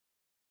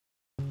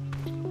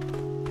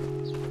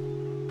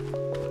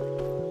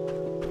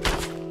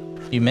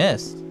You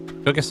missed.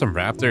 Go get some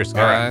raptors,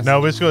 All right. guys. No,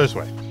 let's go this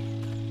way.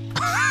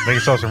 They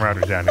can saw some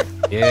raptors down here.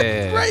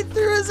 Yeah. Right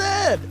through his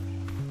head.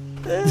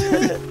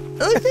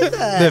 Look at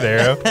that. That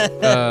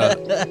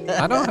arrow.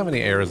 I don't have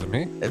any arrows in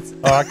me. It's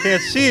Oh, I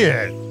can't see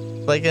it.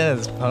 like in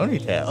his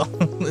ponytail.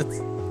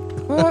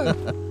 What?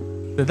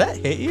 Did that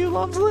hit you,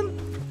 Lumslin?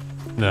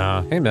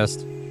 No, he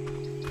missed.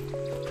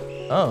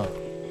 Oh,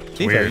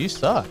 Stevo, weird. you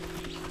suck.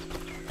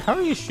 How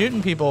are you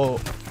shooting people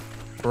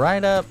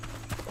right up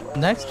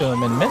next to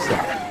him and missing?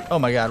 Oh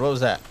my God, what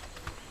was that?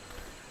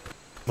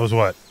 Was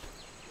what?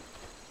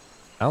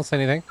 I don't see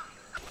anything.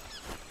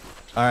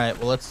 All right,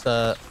 well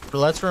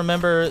let's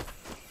remember,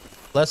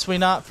 lest we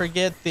not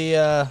forget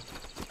the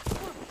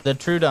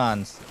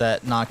Trudons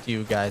that knocked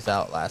you guys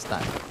out last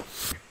time.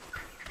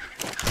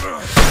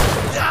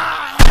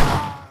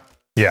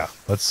 Yeah.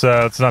 Let's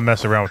not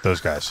mess around with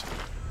those guys.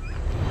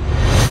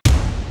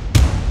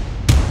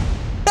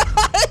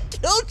 I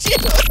killed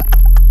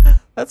you.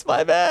 That's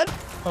my bad.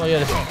 Oh my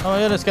goodness. Oh my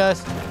goodness, guys.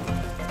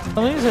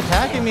 Somebody's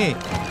attacking me.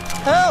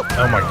 Help!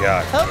 Oh my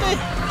God. Help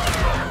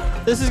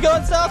me! This is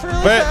going south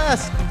really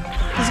fast.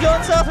 This is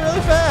going south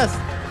really fast.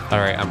 All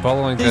right, I'm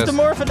following These this.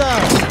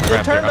 Dimorphodons, they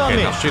raptor. turned on Okay,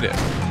 me. now shoot it.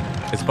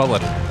 It's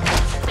bullet.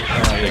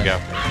 There you go.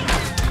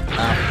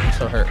 Ow, I'm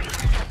so hurt.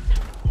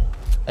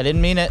 I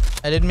didn't mean it.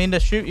 I didn't mean to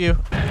shoot you.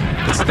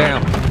 It's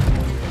down.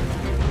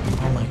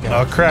 Oh my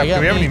God. Oh crap. I Do got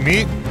we have meat. any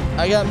meat?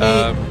 I got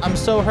meat. I'm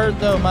so hurt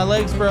though. My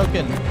leg's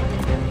broken.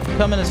 I'm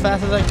coming as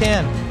fast as I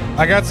can.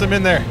 I got some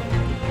in there.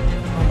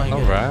 Oh my All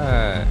God.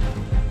 right.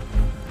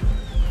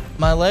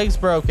 My leg's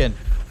broken.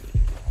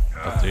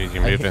 Oh, dude,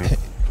 you're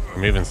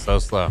moving so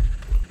slow.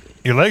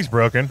 Your leg's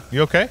broken.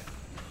 You okay?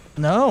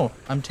 No,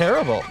 I'm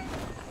terrible.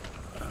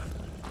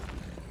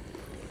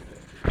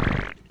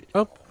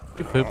 Oh,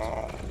 you pooped.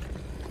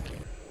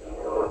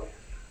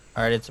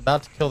 All right, it's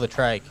about to kill the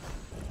trike.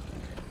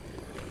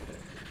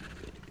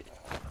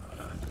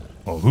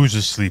 Oh, who's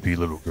a sleepy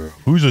little girl?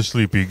 Who's a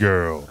sleepy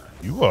girl?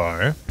 You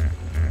are.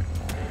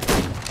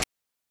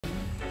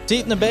 It's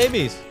eating the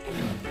babies.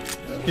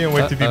 Can't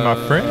wait to be my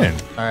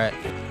friend. All right.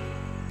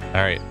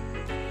 All right,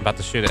 about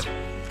to shoot it.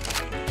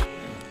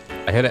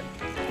 I hit it.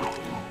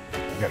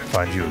 I gotta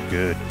find you a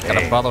good Gotta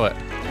name. follow it.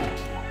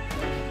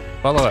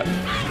 Follow it.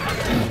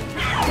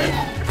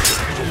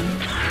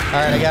 All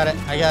right, I got it.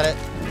 I got it.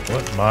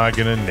 What am I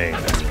gonna name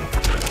it?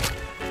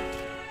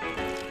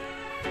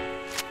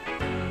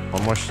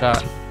 One more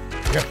shot.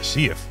 I gotta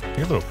see if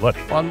you're a little bloody.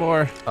 One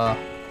more. Uh,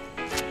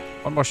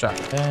 One more shot.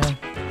 and,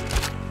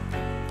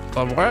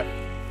 One more.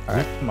 all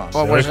right, come on. One Stay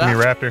more away from me,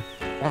 shot. Raptor.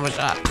 One more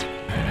shot.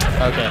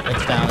 Okay,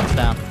 it's down. It's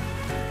down.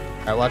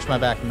 All right, watch my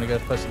back. I'm gonna go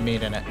put some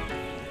meat in it.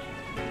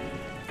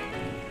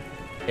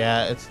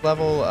 Yeah, it's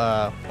level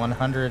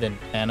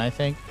 110, I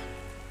think.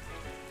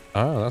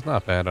 Oh, that's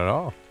not bad at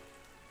all.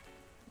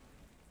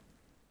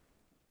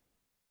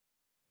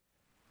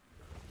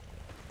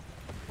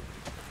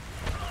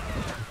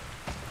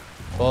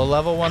 Well,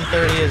 level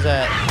 130 is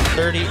at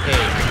 38.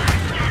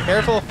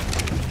 Careful.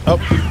 Oh,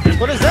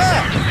 What is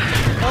that?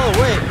 Oh,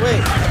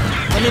 wait.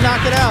 Let me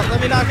knock it out.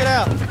 Let me knock it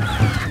out.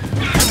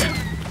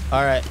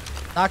 All right.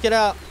 Knock it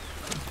out.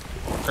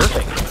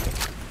 Perfect.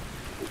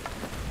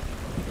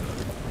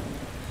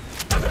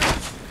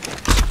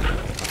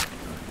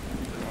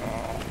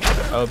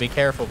 Oh, be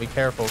careful,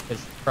 because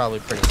she's probably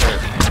pretty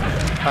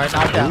hurt. All right,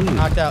 knocked out,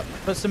 knocked out.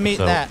 Put some meat in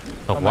So, that. the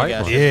Oh my white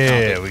gosh. one.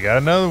 yeah, we got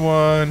another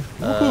one.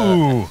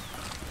 Ooh,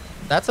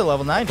 That's a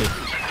level 90.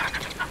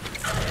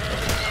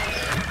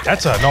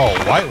 that's an all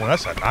white one.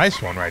 That's a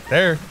nice one right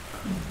there.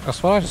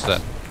 That's what I just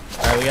said.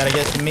 All right, we gotta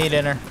get some meat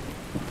in her.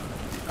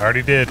 I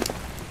already did.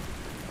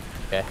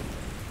 Okay.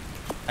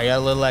 I got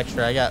a little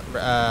extra. I got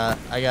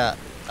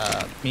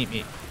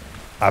meat.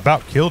 I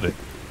about killed it.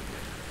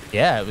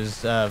 Yeah, it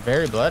was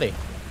very bloody.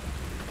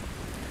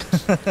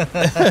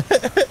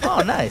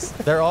 Oh, nice.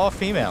 They're all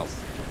females.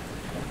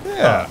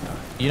 Yeah.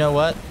 You know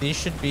what? These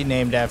should be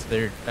named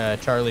after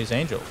Charlie's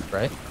Angels,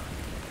 right?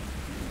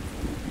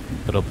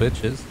 Little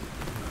bitches.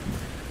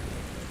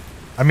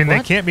 I mean, they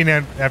What? can't be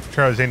named after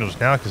Charlie's Angels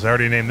now because I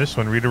already named this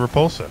one Rita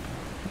Repulsa.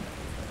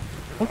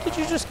 What did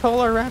you just call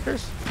our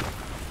raptors?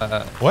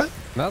 What?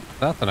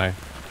 Nothing.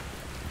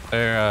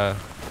 They're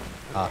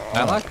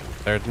I like them.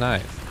 They're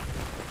nice.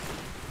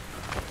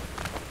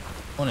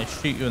 I want to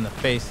shoot you in the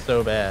face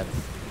so bad.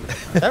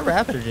 That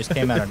raptor just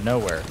came out of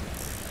nowhere.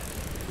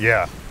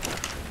 Yeah.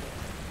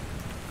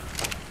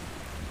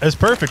 It's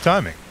perfect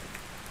timing.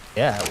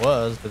 Yeah, it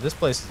was, but this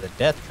place is a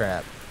death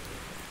trap.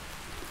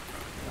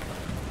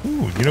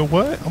 Ooh, you know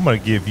what? I'm gonna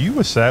give you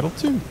a saddle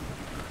too.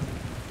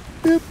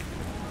 Yep.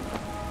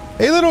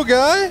 Hey, little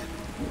guy.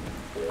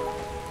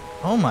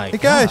 Oh my Hey,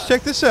 god. guys,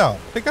 check this out.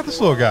 Check out this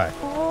little guy.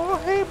 Oh,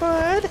 hey,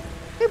 bud.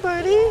 Hey,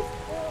 buddy.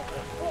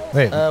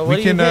 Wait, What we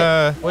do can. you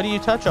hit? What do you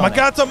touch on? My it?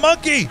 God, it's a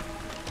monkey.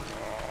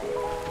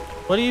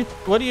 What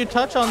do you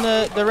touch on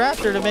the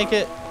raptor to make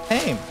it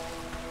tame?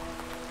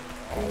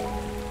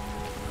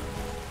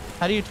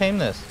 How do you tame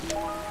this?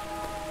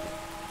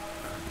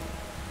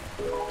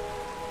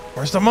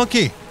 Where's the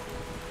monkey?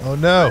 Oh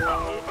no.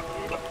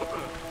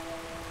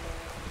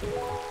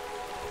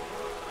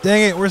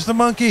 Dang it, where's the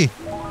monkey?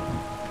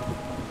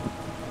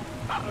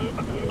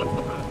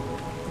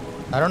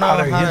 I don't know Oh,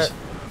 there he how is. to...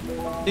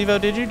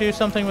 Stevo, did you do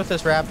something with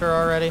this raptor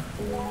already?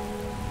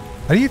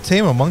 How do you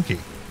tame a monkey?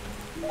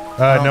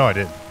 No, I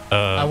didn't.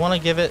 I want to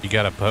give it... You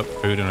gotta put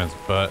food in its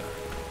butt.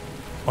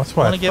 That's I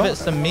why want to give it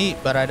some meat,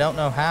 but I don't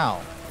know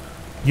how.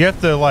 You have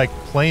to, like,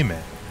 claim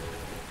it.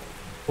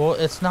 Well,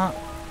 it's not,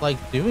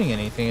 like, doing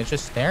anything. It's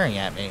just staring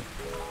at me.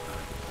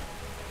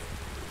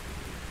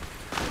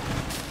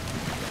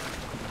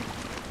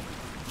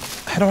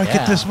 How do I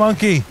get this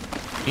monkey?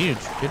 Huge.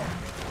 Good.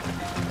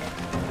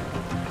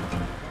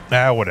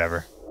 Ah,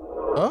 whatever.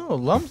 Oh,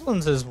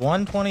 Lumslin's is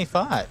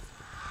 125.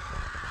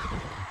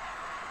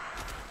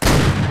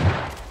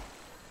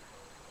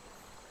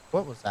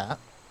 What was that?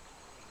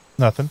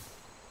 Nothing.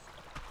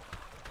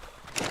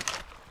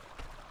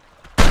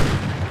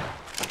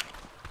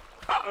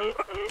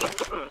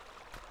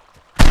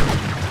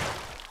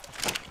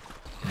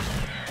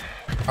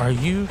 Are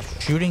you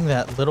shooting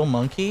that little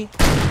monkey?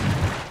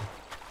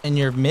 And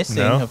you're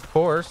missing, No. of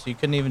course. You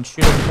couldn't even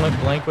shoot it point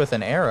blank with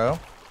an arrow.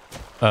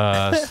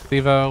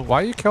 Stevo,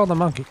 why you kill the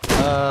monkey?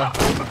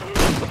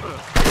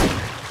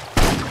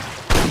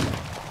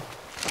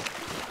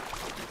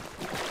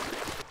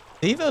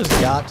 Stevo's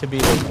got to be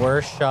the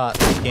worst shot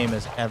this game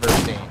has ever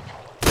seen.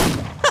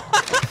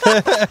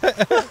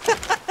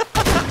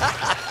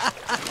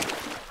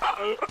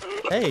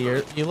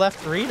 Hey, you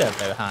left Rita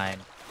behind.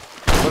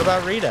 What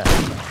about Rita?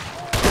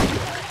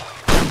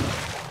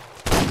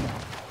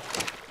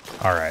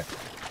 All right.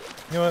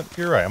 You know what?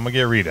 You're right. I'm going to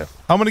get Rita.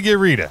 I'm going to get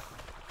Rita.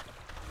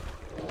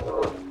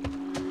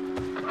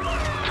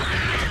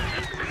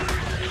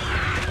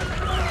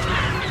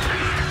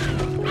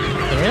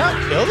 Can we not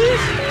kill these?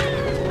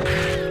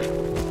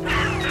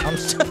 I'm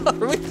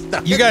sorry.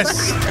 You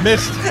guys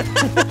missed.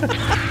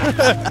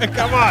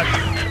 Come on.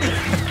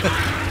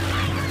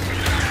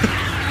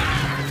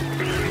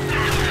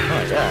 Oh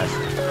my gosh.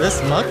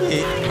 This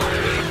monkey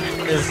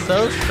is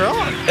so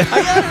strong.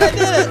 I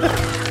did it!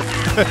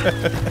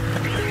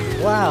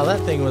 Wow, that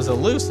thing was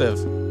elusive.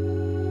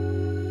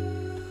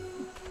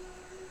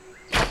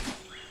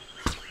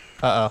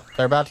 Uh-oh.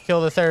 They're about to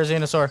kill the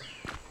Therizinosaur.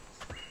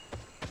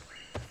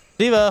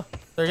 Stevo,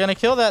 they're gonna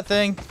kill that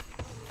thing.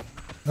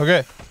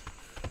 Okay.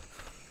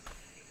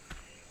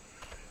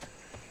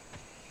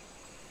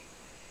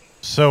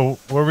 So,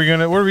 what are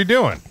we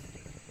doing?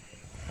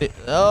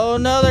 Oh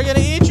no, they're gonna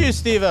eat you,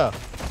 Stevo.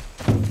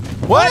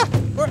 What?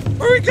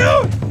 Where are we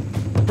going?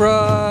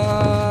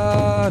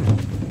 Run!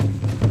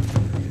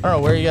 I don't know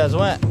where you guys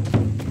went.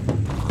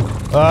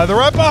 They're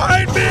right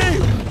behind me!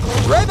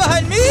 Right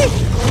behind me?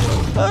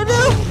 Oh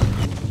no!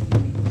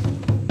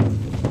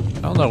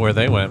 I don't know where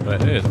they went,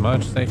 but it is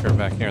much safer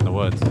back here in the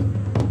woods.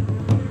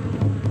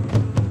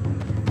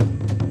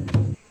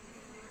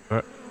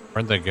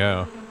 Where'd they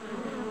go?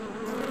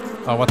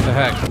 Oh, what the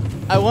heck?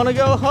 I want to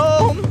go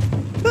home.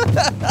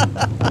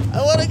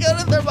 I want to go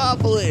to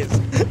Thermopolis.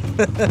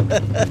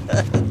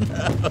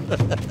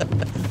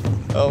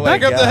 No. Oh my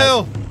Back up the gosh.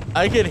 hill!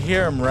 I could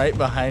hear them right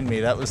behind me.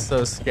 That was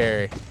so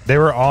scary. They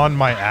were on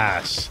my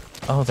ass.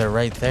 Oh, they're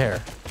right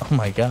there. Oh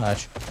my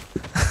gosh.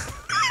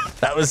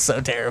 That was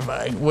so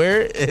terrifying.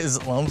 Where is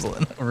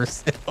Lumslin? We're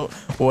still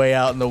way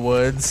out in the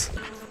woods.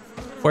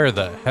 Where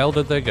the hell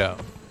did they go?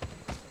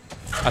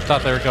 I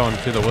thought they were going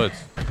to the woods.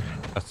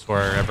 That's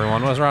where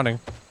everyone was running.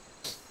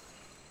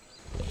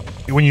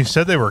 When you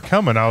said they were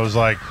coming, I was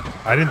like,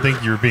 I didn't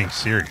think you were being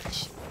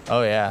serious.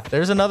 Oh yeah,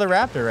 there's another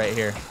raptor right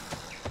here.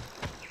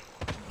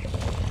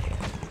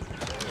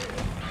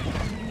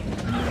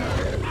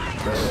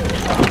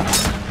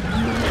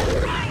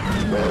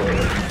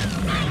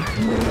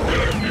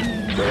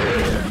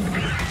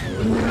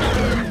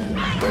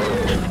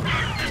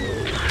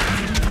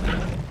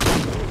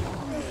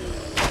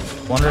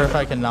 Wonder if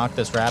I can knock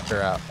this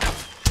raptor out.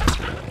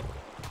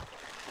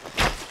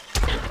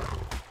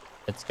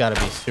 It's got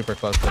to be super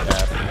close to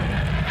death.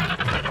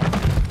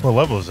 What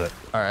level is it?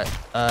 All right,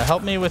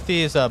 help me with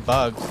these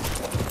bugs.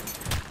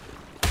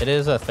 It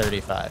is a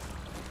 35.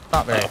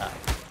 Not very high,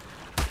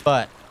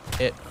 but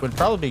it would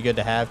probably be good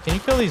to have. Can you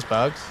kill these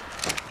bugs?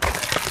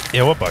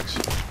 Yeah, what bugs?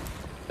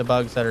 The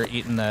bugs that are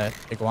eating the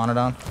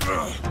iguanodon.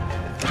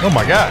 Oh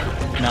my god.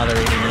 Now they're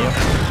eating you.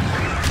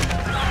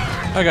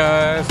 Hi,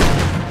 guys.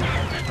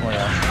 Oh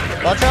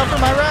yeah. Watch out for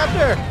my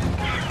raptor!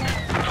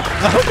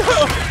 Oh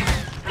no!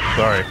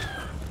 Sorry.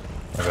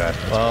 My bad.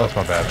 Well, That's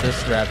my bad.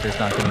 this raptor's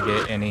not going to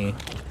get any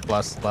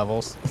plus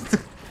levels.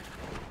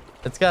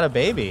 It's got a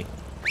baby.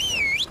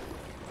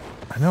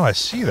 I know, I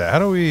see that. How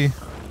do we...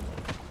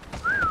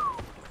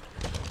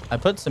 I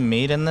put some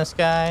meat in this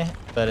guy,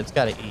 but it's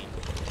got to eat.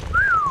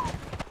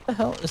 What the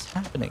hell is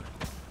happening?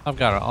 I've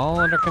got it all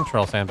under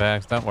control,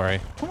 Sandbags. Don't worry.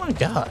 Oh my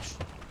gosh.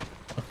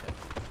 Okay.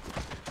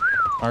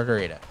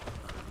 Margarita.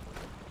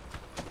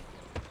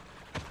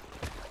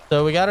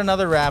 So we got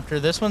another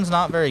raptor. This one's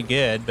not very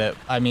good, but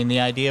I mean,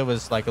 the idea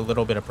was like a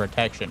little bit of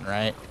protection,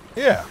 right?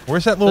 Yeah,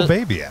 where's that little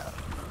baby at?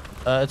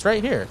 It's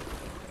right here.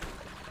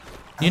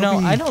 You How know,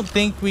 do we- I don't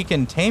think we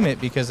can tame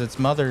it because its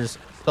mother's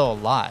still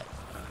alive.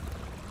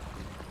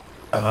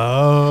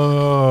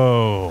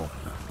 Oh.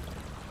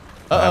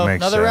 Uh-oh,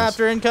 makes another sense.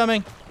 raptor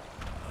incoming.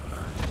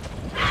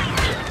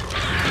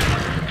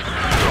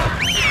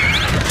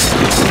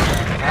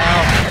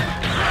 Ow.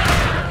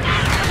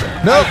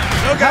 No,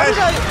 no, guys.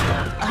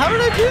 How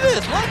did I do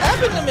this? What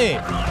happened to me?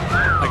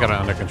 I got it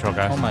under control,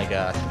 guys. Oh my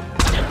gosh.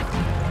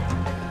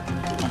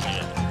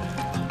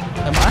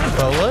 Am I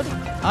bullied?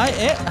 I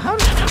am. How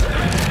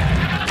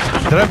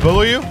Did I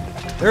bully you?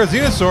 There's a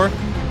Xenosaur.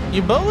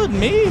 you bullied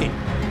me?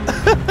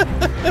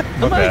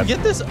 Somebody bad.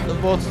 get this.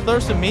 Well, throw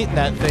some meat in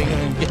that thing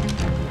and then get.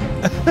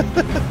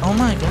 Oh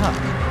my god.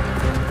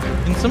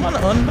 Can someone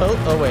unbolt?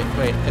 Oh wait.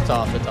 It's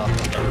off. It's off.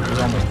 Okay,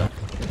 it's almost done.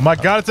 My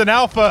God, it's an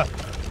alpha.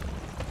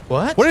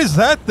 What? What is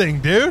that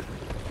thing, dude?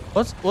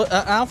 What?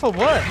 Alpha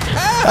what?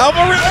 Alpha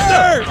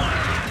Raptor!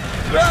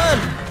 Run!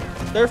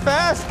 They're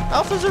fast.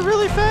 Alphas are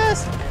really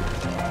fast.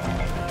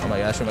 Oh my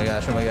gosh.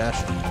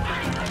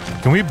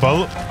 Can we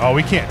bully? Oh,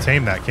 we can't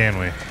tame that, can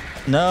we?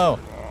 No.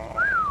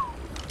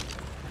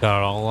 Got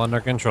it all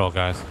under control,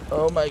 guys.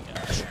 Oh my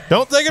gosh.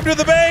 Don't take him to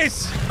the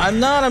base. I'm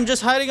not. I'm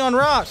just hiding on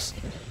rocks.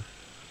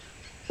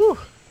 Whew.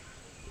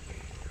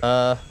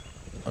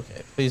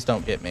 Okay. Please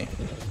don't get me.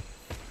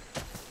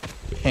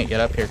 You can't get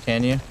up here,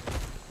 can you?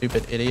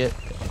 Stupid idiot.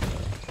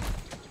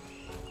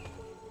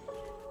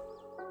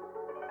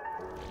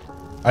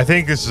 I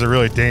think this is a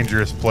really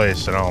dangerous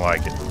place. I don't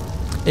like it.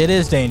 It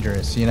is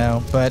dangerous, you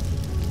know, but,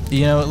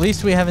 you know, at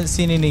least we haven't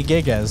seen any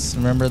gigas.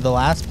 Remember the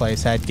last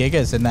place had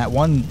gigas and that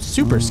one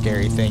super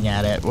scary thing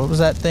at it. What was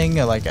that thing?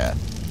 Like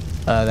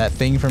that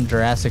thing from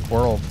Jurassic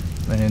World,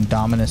 an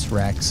Indominus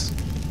Rex.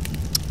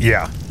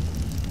 Yeah.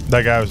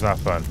 That guy was not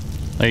fun.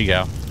 There you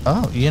go.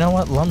 Oh, you know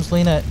what,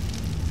 Lumslin,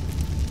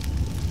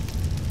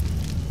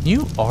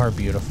 you are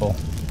beautiful.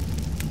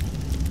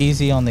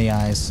 Easy on the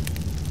eyes.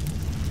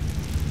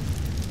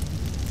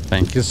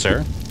 Thank you,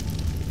 sir.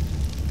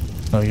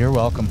 Oh, you're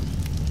welcome.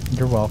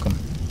 You're welcome.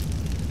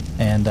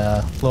 And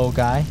little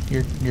guy,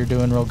 you're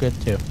doing real good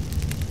too.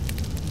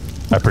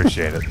 I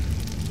appreciate it.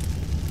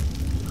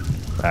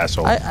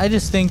 Asshole. I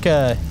just think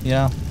you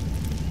know,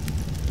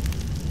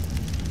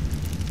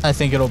 I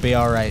think it'll be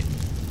all right.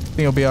 I think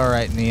it'll be all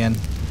right in the end.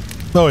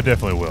 No, it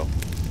definitely will.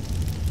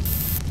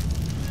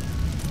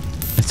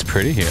 It's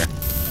pretty here.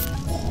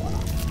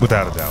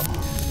 Without a doubt.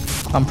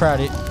 I'm proud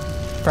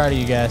of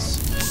you guys.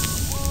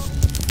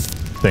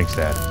 Thanks,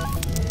 Dad.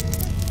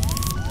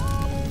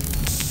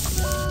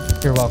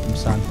 You're welcome,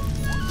 son.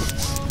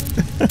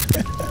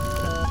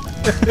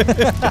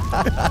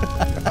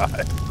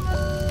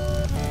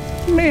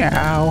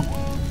 Meow.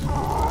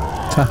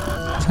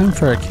 Time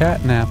for a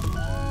cat nap.